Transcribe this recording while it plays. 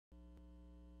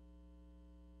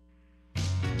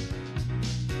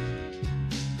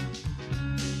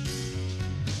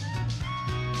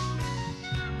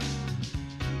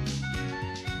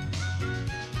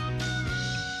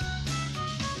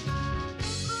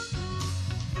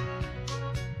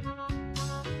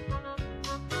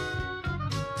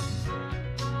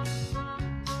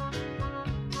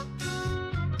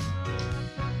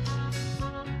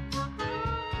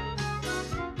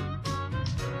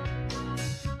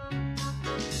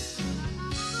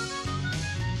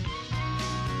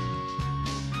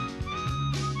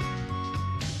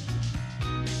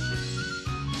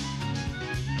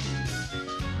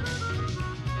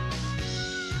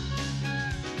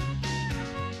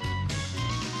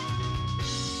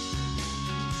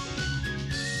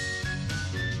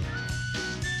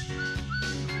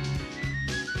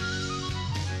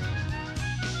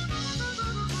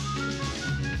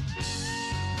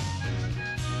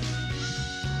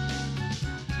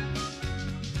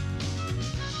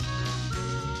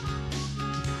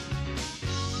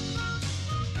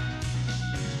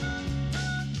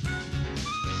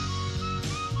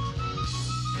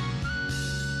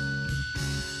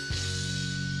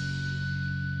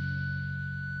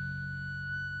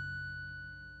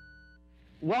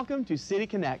Welcome to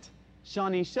CityConnect,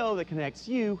 Shawnee's show that connects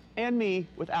you and me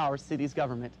with our city's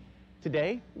government.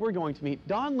 Today, we're going to meet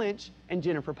Don Lynch and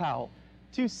Jennifer Powell,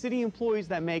 two city employees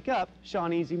that make up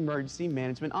Shawnee's Emergency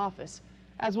Management Office.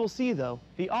 As we'll see though,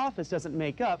 the office doesn't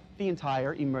make up the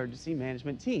entire emergency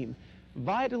management team.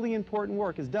 Vitally important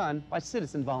work is done by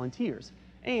citizen volunteers.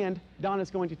 And Don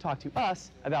is going to talk to us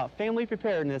about family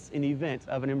preparedness in the event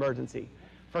of an emergency.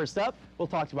 First up, we'll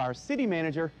talk to our city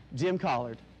manager, Jim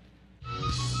Collard.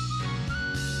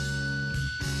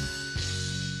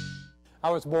 I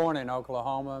was born in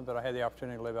Oklahoma, but I had the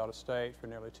opportunity to live out of state for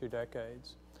nearly 2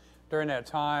 decades. During that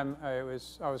time, I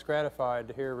was gratified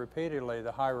to hear repeatedly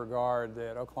the high regard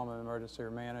that Oklahoma Emergency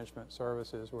Management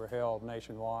services were held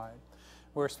nationwide.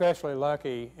 We're especially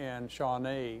lucky in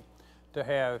Shawnee to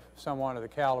have someone of the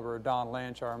caliber of Don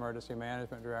Lynch, our Emergency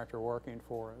Management Director, working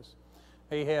for us.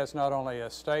 He has not only a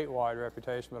statewide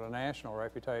reputation, but a national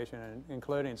reputation,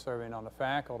 including serving on the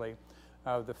faculty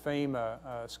of the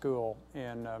FEMA school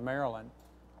in Maryland.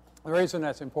 The reason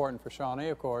that's important for Shawnee,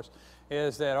 of course,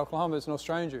 is that Oklahoma is no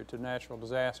stranger to natural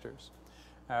disasters.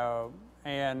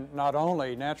 And not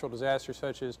only natural disasters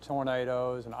such as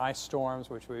tornadoes and ice storms,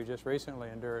 which we just recently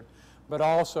endured, but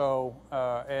also,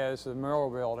 as the mural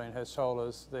building has told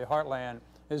us, the heartland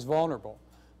is vulnerable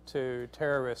to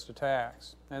terrorist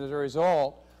attacks. And as a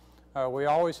result, we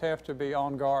always have to be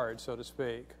on guard, so to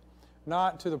speak.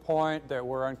 Not to the point that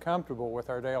we're uncomfortable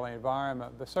with our daily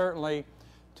environment, but certainly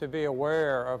to be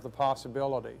aware of the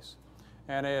possibilities.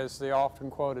 And as the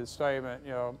often quoted statement,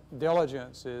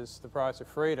 diligence is the price of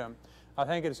freedom. I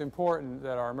think it's important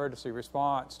that our emergency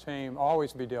response team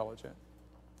always be diligent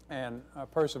and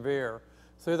persevere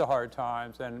through the hard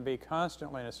times and be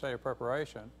constantly in a state of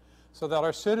preparation so that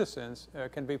our citizens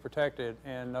can be protected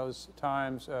in those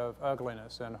times of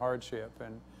ugliness and hardship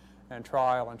and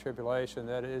trial and tribulation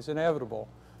that is inevitable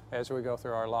as we go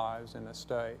through our lives in this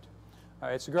state.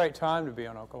 It's a great time to be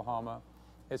in Oklahoma.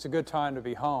 It's a good time to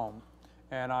be home.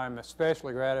 And I'm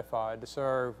especially gratified to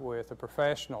serve with the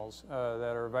professionals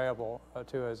that are available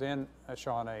to us in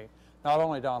Shawnee, not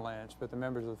only Don Lynch, but the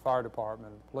members of the fire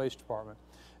department, the police department,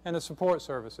 and the support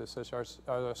services such as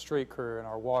our street crew and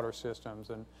our water systems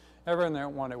and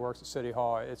everyone that works at City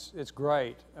Hall. It's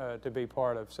great to be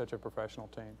part of such a professional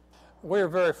team. We are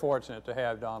very fortunate to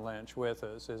have Don Lynch with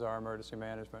us as our Emergency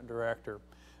Management Director.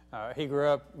 He grew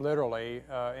up literally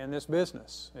in this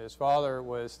business. His father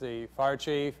was the fire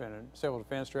chief and civil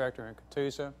defense director in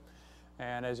Catoosa.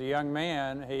 And as a young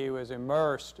man, he was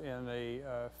immersed in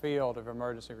the field of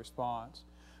emergency response.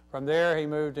 From there, he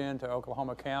moved into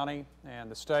Oklahoma County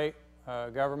and the state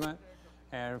government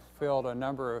and filled a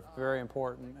number of very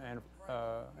important and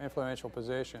influential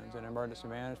positions in emergency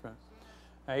management.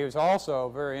 He was also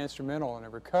very instrumental in the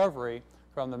recovery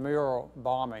from the mural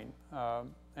bombing,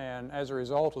 and as a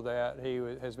result of that, he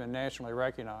has been nationally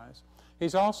recognized.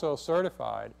 He's also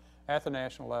certified at the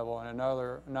national level in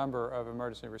another number of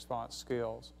emergency response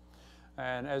skills.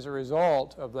 And as a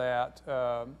result of that,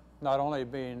 not only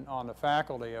being on the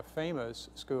faculty of FEMA's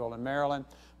school in Maryland,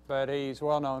 but he's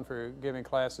well known for giving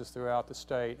classes throughout the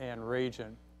state and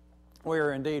region. We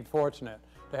are indeed fortunate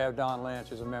to have Don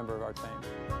Lynch as a member of our team.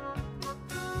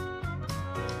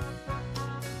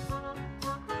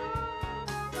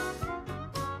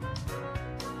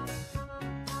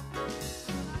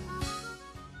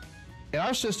 In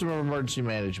our system of emergency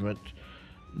management,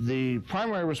 the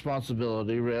primary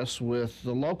responsibility rests with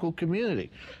the local community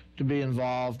to be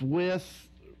involved with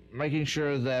making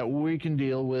sure that we can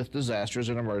deal with disasters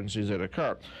and emergencies that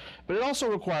occur. But it also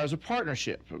requires a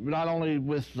partnership, not only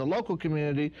with the local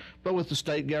community, but with the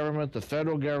state government, the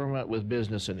federal government, with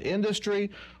business and industry,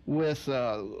 with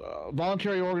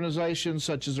voluntary organizations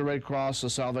such as the Red Cross, the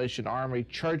Salvation Army,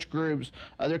 church groups,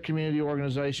 other community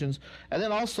organizations, and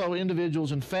then also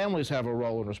individuals and families have a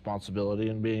role and responsibility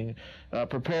in being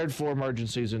prepared for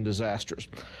emergencies and disasters.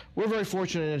 We're very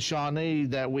fortunate in Shawnee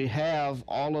that we have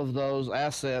all of those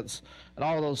assets and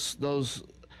all of those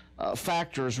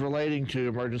factors relating to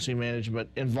emergency management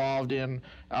involved in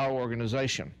our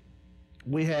organization.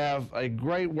 We have a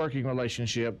great working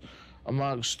relationship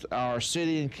amongst our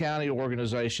city and county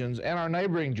organizations and our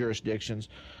neighboring jurisdictions.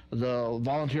 The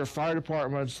volunteer fire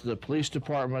departments, the police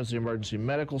departments, the emergency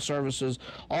medical services,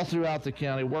 all throughout the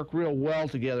county work real well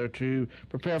together to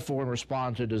prepare for and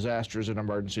respond to disasters and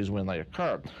emergencies when they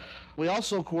occur. We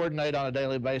also coordinate on a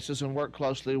daily basis and work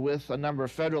closely with a number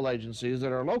of federal agencies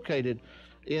that are located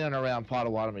in and around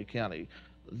Pottawatomie County.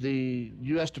 The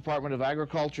U.S. Department of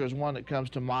Agriculture is one that comes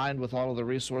to mind with all of the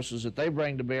resources that they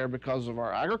bring to bear because of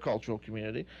our agricultural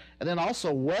community. And then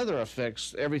also weather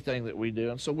affects everything that we do.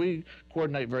 And so we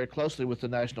coordinate very closely with the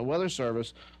National Weather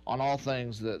Service on all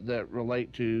things that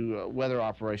relate to weather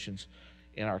operations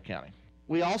in our county.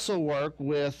 We also work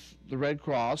with the Red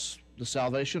Cross, the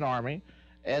Salvation Army,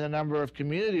 and a number of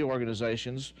community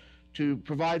organizations to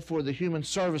provide for the human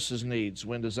services needs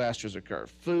when disasters occur.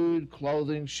 Food,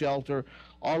 clothing, shelter,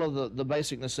 all of the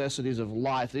basic necessities of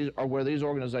life. These are where these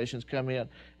organizations come in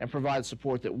and provide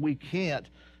support that we can't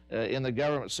in the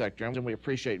government sector. And we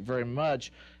appreciate very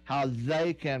much how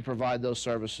they can provide those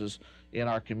services in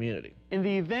our community. In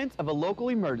the event of a local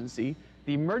emergency,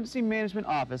 the Emergency Management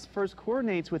Office first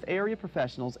coordinates with area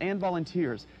professionals and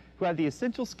volunteers who have the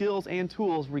essential skills and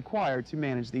tools required to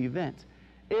manage the event.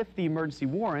 If the emergency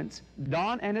warrants,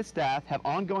 Don and his staff have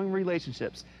ongoing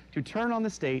relationships to turn on the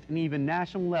state and even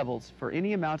national levels for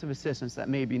any amount of assistance that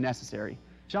may be necessary.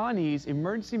 Shawnee's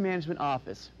Emergency Management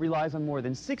Office relies on more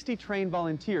than 60 trained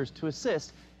volunteers to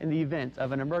assist in the event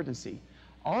of an emergency.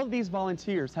 All of these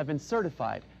volunteers have been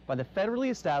certified by the federally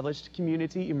established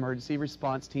Community Emergency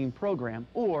Response Team Program,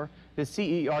 or the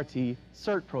CERT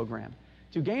CERT program.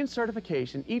 To gain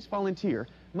certification, each volunteer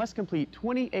must complete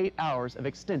 28 hours of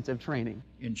extensive training.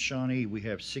 In Shawnee, we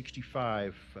have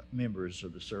 65 members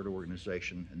of the CERT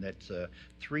organization, and that's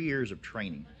 3 years of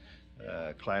training,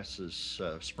 classes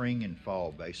spring and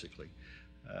fall, basically.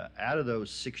 Out of those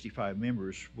 65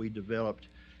 members, we developed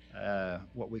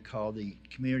what we call the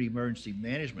Community Emergency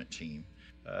Management Team.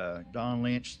 Don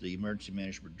Lynch, the Emergency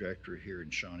Management Director here in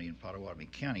Shawnee and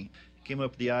Pottawatomie County, came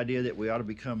up with the idea that we ought to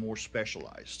become more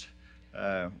specialized.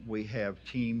 We have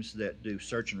teams that do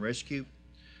search and rescue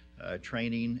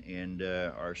training and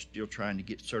are still trying to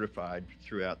get certified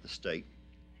throughout the state.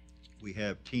 We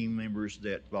have team members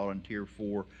that volunteer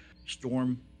for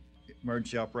Storm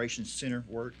Emergency Operations Center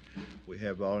work. We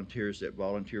have volunteers that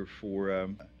volunteer for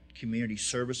community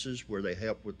services where they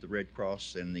help with the Red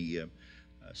Cross and the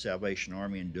Salvation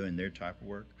Army in doing their type of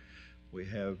work. We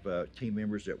have team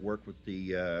members that work with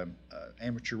the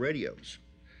amateur radios.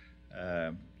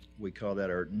 We call that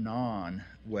our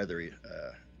non-weather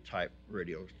type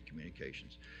radio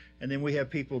communications. And then we have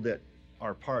people that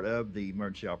are part of the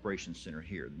Emergency Operations Center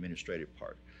here, the administrative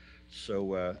part.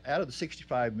 So out of the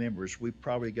 65 members, we've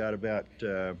probably got about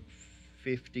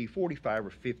 45 or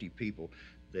 50 people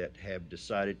that have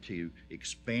decided to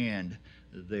expand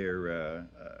their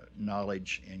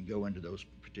knowledge and go into those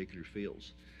particular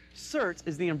fields. CERT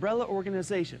is the umbrella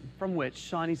organization from which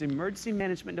Shawnee's Emergency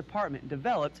Management Department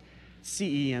developed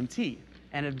CEMT,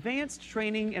 an advanced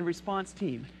training and response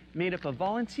team made up of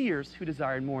volunteers who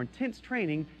desired more intense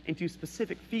training into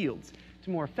specific fields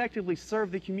to more effectively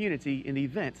serve the community in the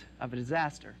event of a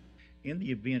disaster. In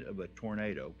the event of a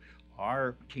tornado,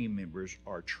 our team members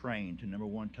are trained to, number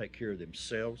one, take care of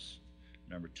themselves,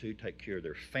 number two, take care of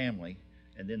their family,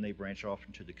 and then they branch off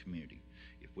into the community.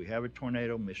 If we have a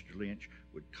tornado, Mr. Lynch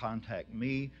would contact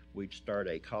me. We'd start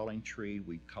a calling tree.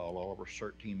 We'd call all of our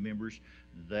CERT team members.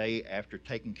 They, after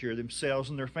taking care of themselves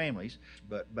and their families,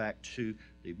 but back to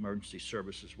the emergency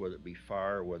services, whether it be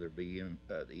fire, whether it be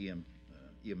the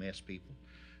EMS people.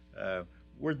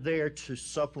 We're there to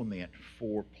supplement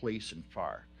for police and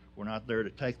fire. We're not there to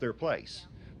take their place.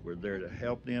 We're there to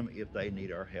help them if they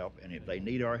need our help. And if they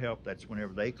need our help, that's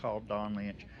whenever they call Don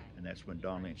Lynch, and that's when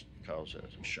Don Lynch calls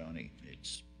us in Shawnee.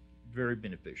 It's very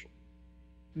beneficial.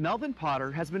 Melvin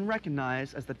Potter has been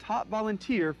recognized as the top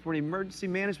volunteer for an emergency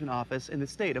management office in the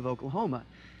state of Oklahoma.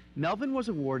 Melvin was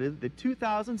awarded the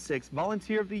 2006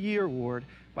 Volunteer of the Year Award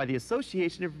by the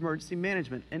Association of Emergency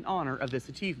Management in honor of this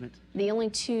achievement. The only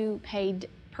two paid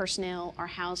personnel are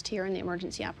housed here in the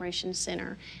Emergency Operations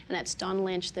Center, and that's Don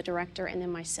Lynch, the director, and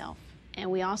then myself.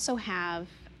 And we also have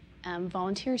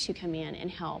volunteers who come in and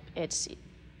help. It's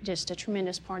just a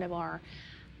tremendous part of our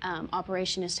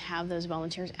operation is to have those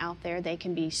volunteers out there. They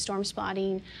can be storm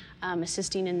spotting,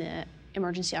 assisting in the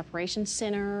Emergency Operations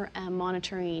Center,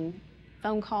 monitoring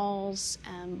phone calls,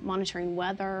 monitoring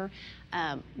weather,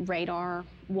 radar,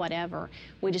 whatever.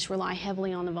 We just rely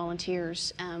heavily on the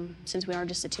volunteers since we are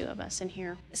just the two of us in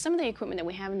here. Some of the equipment that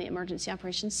we have in the Emergency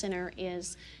Operations Center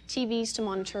is TVs to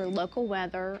monitor local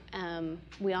weather.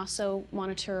 We also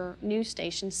monitor news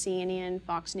stations, CNN,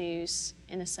 Fox News,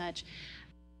 and such.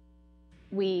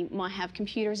 We might have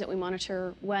computers that we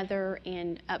monitor weather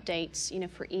and updates,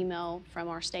 for email from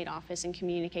our state office and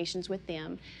communications with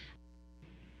them.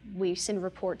 We send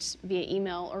reports via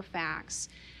email or fax.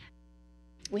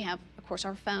 We have, of course,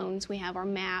 our phones. We have our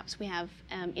maps. We have,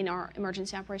 in our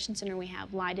Emergency Operations Center, we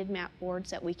have lighted map boards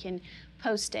that we can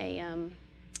post a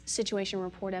situation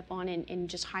report up on and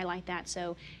just highlight that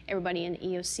so everybody in the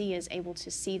EOC is able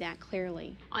to see that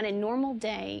clearly. On a normal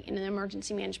day in an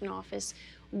emergency management office,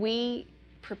 we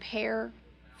prepare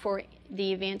for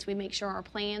the events. We make sure our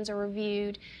plans are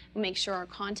reviewed. We make sure our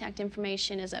contact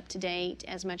information is up to date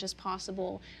as much as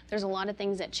possible. There's a lot of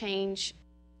things that change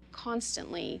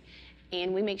constantly,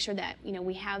 and we make sure that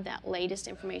we have that latest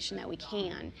information that we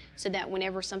can, so that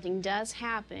whenever something does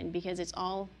happen, because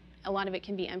a lot of it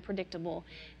can be unpredictable,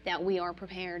 that we are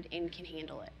prepared and can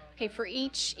handle it. Okay, for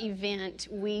each event,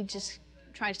 we just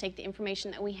try to take the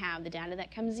information that we have, the data that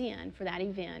comes in for that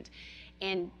event,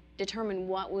 and determine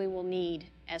what we will need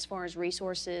as far as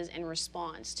resources and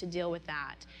response to deal with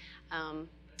that.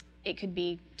 It could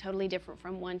be totally different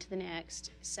from one to the next,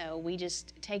 so we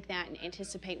just take that and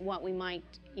anticipate what we might,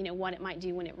 what it might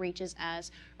do when it reaches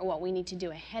us, or what we need to do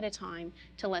ahead of time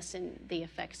to lessen the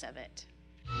effects of it.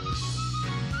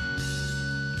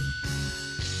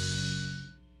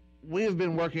 We have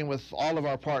been working with all of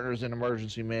our partners in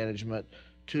emergency management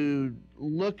to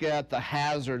look at the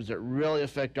hazards that really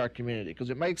affect our community,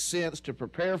 because it makes sense to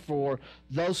prepare for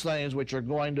those things which are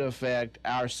going to affect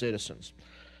our citizens.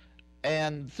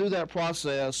 And through that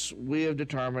process, we have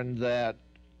determined that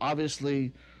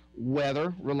obviously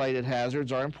weather-related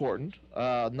hazards are important,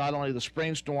 not only the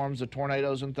spring storms, the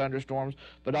tornadoes and thunderstorms,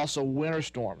 but also winter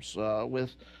storms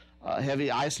with heavy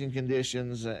icing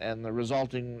conditions and the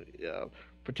resulting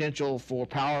potential for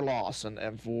power loss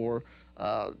and for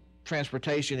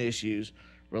transportation issues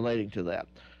relating to that.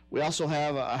 We also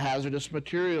have a hazardous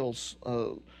materials,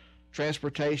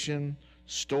 transportation,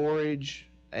 storage,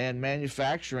 and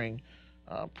manufacturing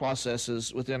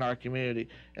processes within our community.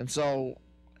 And so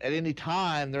at any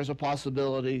time, there's a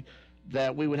possibility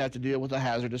that we would have to deal with a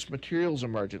hazardous materials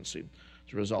emergency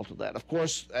as a result of that. Of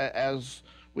course, as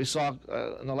we saw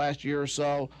in the last year or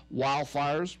so,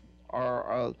 wildfires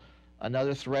are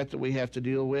another threat that we have to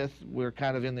deal with. We're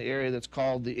kind of in the area that's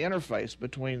called the interface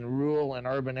between rural and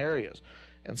urban areas.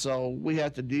 And so we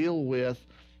have to deal with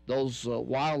those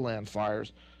wildland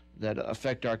fires that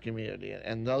affect our community.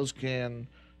 And those can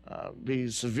be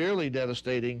severely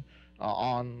devastating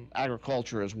on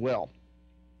agriculture as well.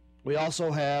 We also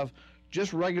have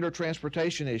just regular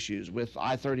transportation issues with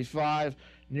I-35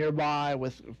 nearby,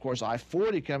 with, of course,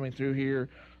 I-40 coming through here,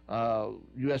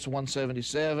 US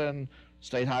 177,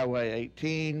 State Highway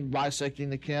 18, bisecting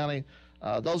the county.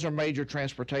 Those are major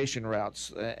transportation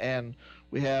routes, and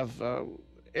we have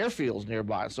airfields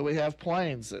nearby, so we have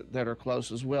planes that are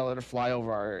close as well that fly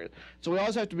over our area. So we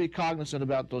always have to be cognizant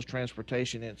about those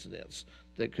transportation incidents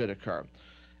that could occur.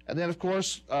 And then, of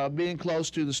course, being close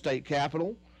to the state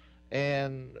capitol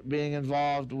and being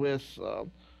involved with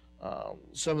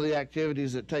some of the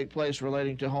activities that take place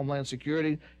relating to homeland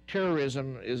security.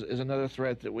 Terrorism is another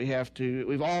threat that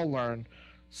we've all learned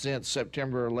since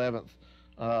September 11th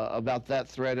about that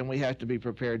threat, and we have to be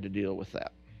prepared to deal with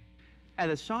that. At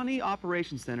the Shawnee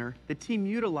Operations Center, the team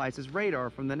utilizes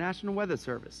radar from the National Weather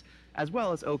Service, as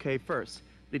well as OK First.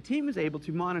 The team is able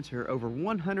to monitor over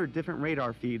 100 different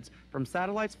radar feeds from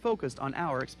satellites focused on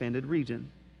our expanded region.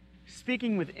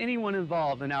 Speaking with anyone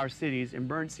involved in our city's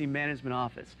emergency management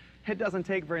office, it doesn't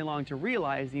take very long to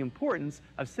realize the importance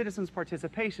of citizens'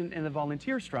 participation in the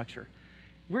volunteer structure.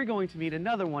 We're going to meet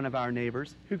another one of our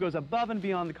neighbors who goes above and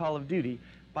beyond the call of duty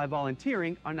by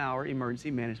volunteering on our emergency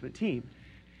management team.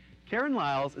 Karen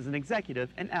Lyles is an executive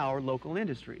in our local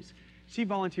industries. She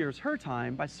volunteers her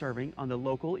time by serving on the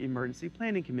local emergency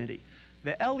planning committee.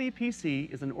 The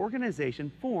LEPC is an organization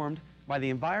formed by the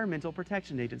Environmental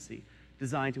Protection Agency,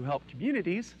 designed to help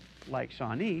communities, like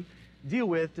Shawnee, deal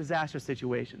with disaster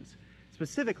situations,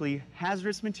 specifically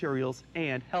hazardous materials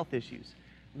and health issues.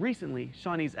 Recently,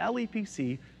 Shawnee's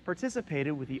LEPC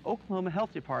participated with the Oklahoma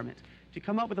Health Department to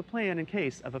come up with a plan in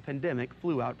case of a pandemic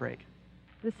flu outbreak.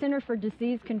 The Center for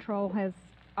Disease Control has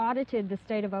audited the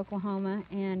state of Oklahoma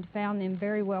and found them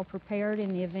very well prepared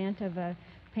in the event of a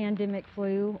pandemic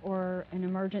flu or an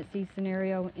emergency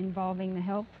scenario involving the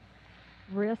health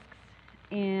risks.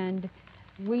 And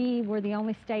we were the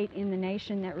only state in the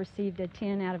nation that received a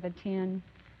 10 out of a 10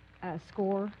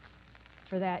 score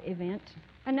for that event.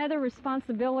 Another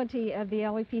responsibility of the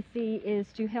LEPC is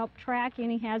to help track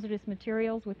any hazardous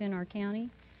materials within our county.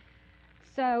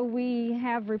 So we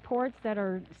have reports that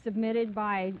are submitted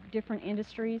by different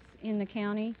industries in the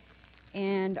county,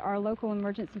 and our local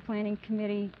emergency planning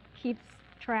committee keeps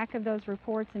track of those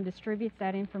reports and distributes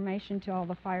that information to all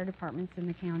the fire departments in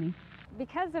the county.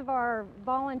 Because of our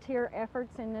volunteer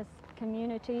efforts in this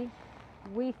community,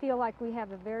 we feel like we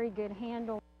have a very good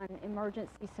handle on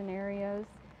emergency scenarios.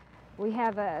 We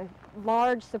have a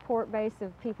large support base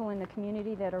of people in the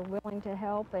community that are willing to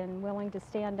help and willing to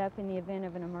stand up in the event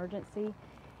of an emergency.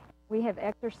 We have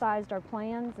exercised our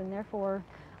plans, and therefore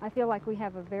I feel like we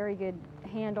have a very good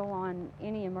handle on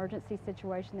any emergency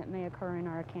situation that may occur in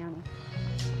our county.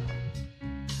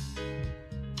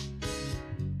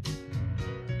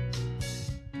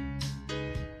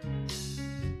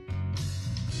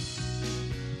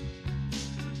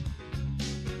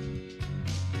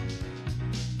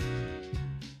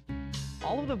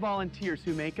 All of the volunteers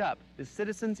who make up the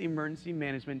Citizens Emergency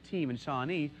Management team in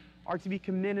Shawnee are to be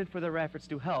commended for their efforts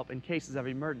to help in cases of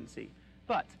emergency.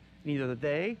 But neither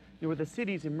they nor the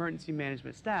city's emergency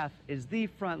management staff is the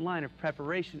front line of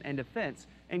preparation and defense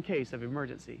in case of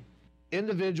emergency.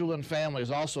 Individual and families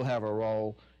also have a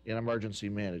role in emergency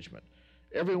management.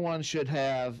 Everyone should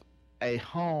have a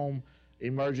home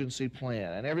emergency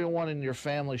plan, and everyone in your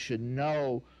family should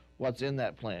know what's in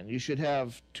that plan. You should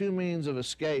have 2 means of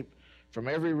escape from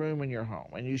every room in your home,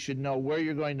 and you should know where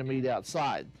you're going to meet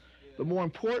outside. But more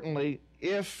importantly,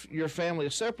 if your family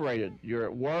is separated, you're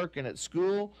at work and at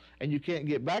school, and you can't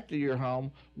get back to your home,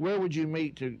 where would you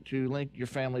meet to link your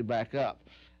family back up?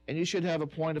 And you should have a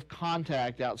point of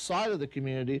contact outside of the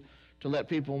community to let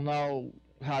people know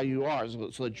how you are,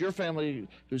 so that your family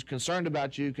who's concerned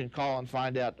about you can call and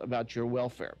find out about your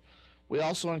welfare. We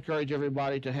also encourage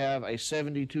everybody to have a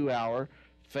 72-hour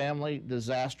family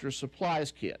disaster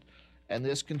supplies kit. And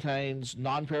this contains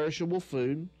non-perishable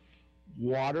food,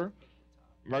 water,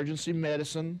 emergency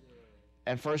medicine,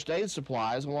 and first aid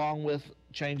supplies, along with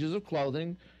changes of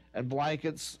clothing and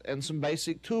blankets and some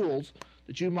basic tools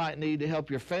that you might need to help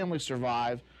your family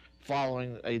survive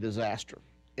following a disaster.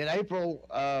 In April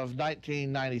of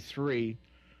 1993,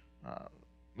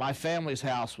 my family's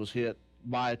house was hit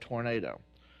by a tornado.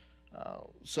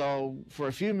 So for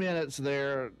a few minutes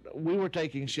there, we were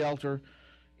taking shelter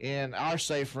in our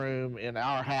safe room in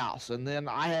our house, and then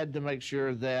I had to make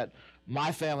sure that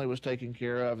my family was taken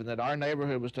care of and that our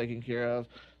neighborhood was taken care of,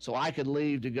 so I could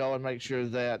leave to go and make sure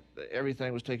that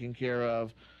everything was taken care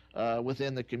of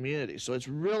within the community. So it's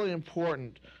really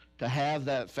important to have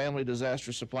that family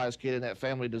disaster supplies kit and that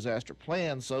family disaster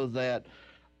plan, so that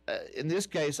in this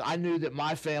case I knew that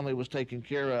my family was taken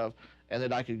care of and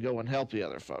that I could go and help the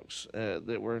other folks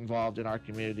that were involved in our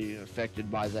community and affected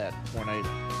by that tornado.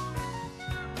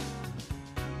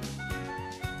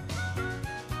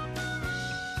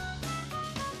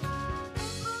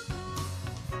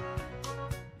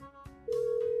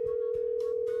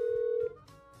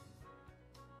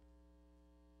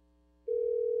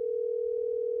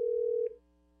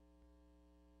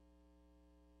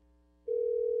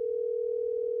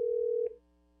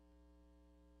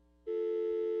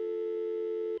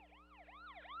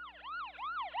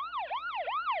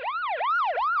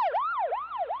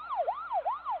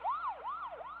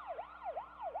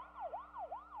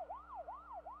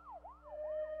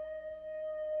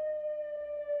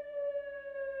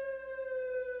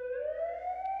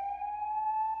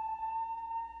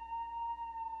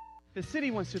 The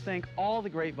city wants to thank all the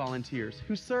great volunteers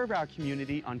who serve our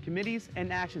community on committees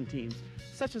and action teams,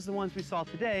 such as the ones we saw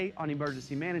today on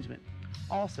emergency management.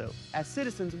 Also, as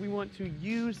citizens, we want to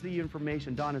use the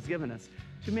information Dawn has given us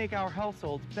to make our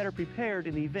households better prepared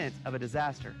in the event of a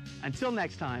disaster. Until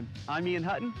next time, I'm Ian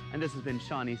Hutton, and this has been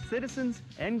Shawnee Citizens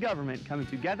and Government coming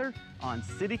together on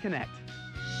CityConnect.